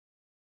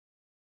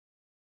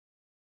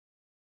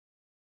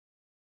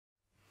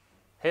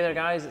Hey there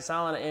guys, it's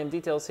Alan at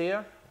AMDetails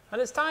here,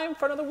 and it's time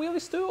for another wheelie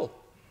stool.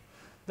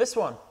 This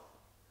one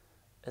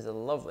is a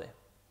lovely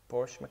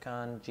Porsche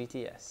Macan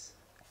GTS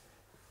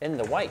in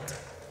the white.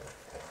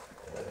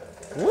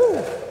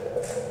 Woo!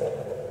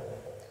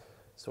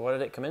 So what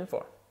did it come in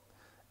for?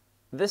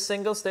 This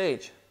single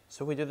stage.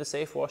 So we do the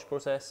safe wash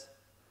process,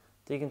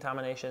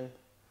 decontamination,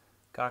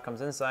 car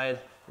comes inside,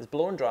 is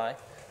blown dry,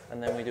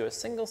 and then we do a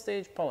single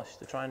stage polish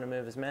to try and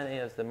remove as many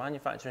of the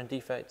manufacturing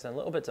defects and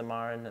little bits of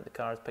marring that the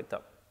car has picked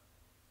up.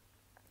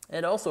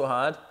 It also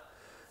had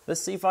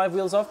this C5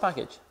 wheels off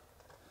package.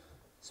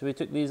 So we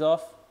took these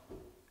off,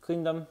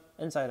 cleaned them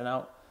inside and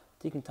out,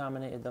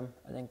 decontaminated them,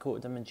 and then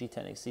coated them in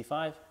Gtechniq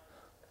C5.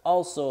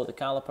 Also the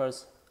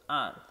calipers,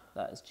 and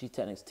that is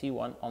Gtechniq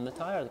T1 on the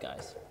tyre,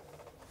 guys.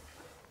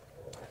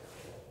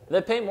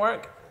 The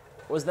paintwork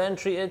was then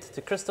treated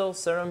to Crystal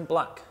Serum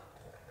Black.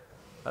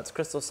 That's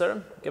Crystal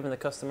Serum, giving the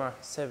customer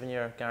a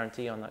 7-year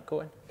guarantee on that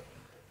coating.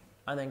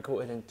 And then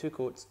coated in 2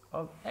 coats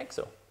of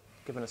EXO,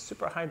 giving a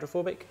super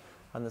hydrophobic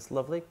and this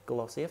lovely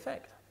glossy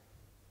effect.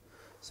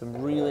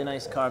 Some really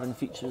nice carbon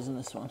features in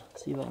this one.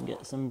 See if I can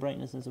get some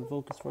brightness and some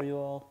focus for you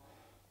all.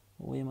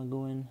 Where am I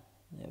going?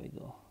 There we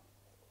go.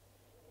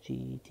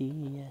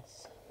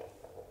 GTS.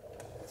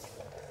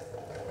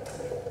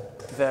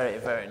 Very,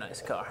 very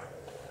nice car.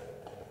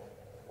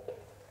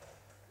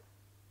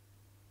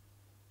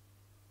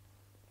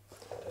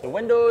 The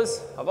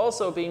windows have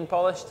also been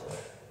polished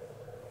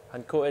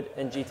and coated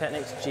in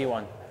Gtechniq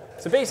G1.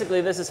 So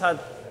basically this has had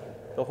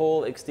the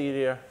whole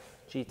exterior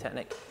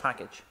Gtechniq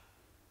package.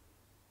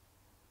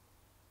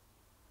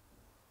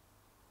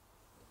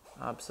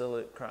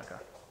 Absolute cracker.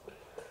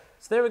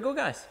 So there we go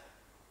guys.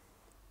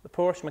 The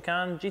Porsche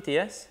Macan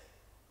GTS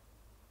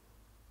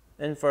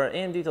in for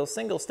AMDetails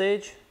single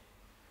stage,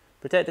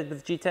 protected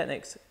with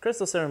Gtechniq's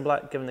Crystal Serum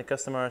Black, giving the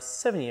customer a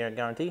 7-year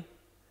guarantee.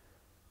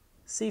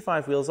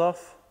 C5 wheels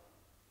off,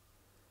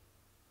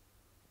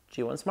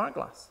 G1 Smart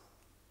Glass.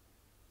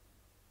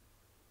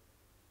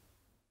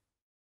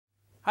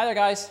 Hi there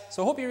guys,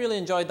 so I hope you really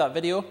enjoyed that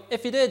video.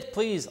 If you did,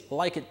 please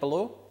like it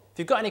below. If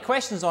you've got any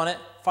questions on it,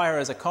 fire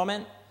us a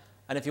comment.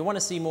 And if you want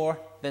to see more,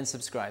 then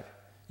subscribe.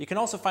 You can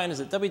also find us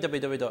at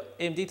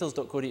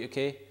www.amdetails.co.uk,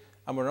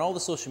 and we're on all the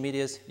social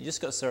medias. You just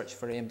got to search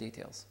for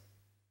AMDetails.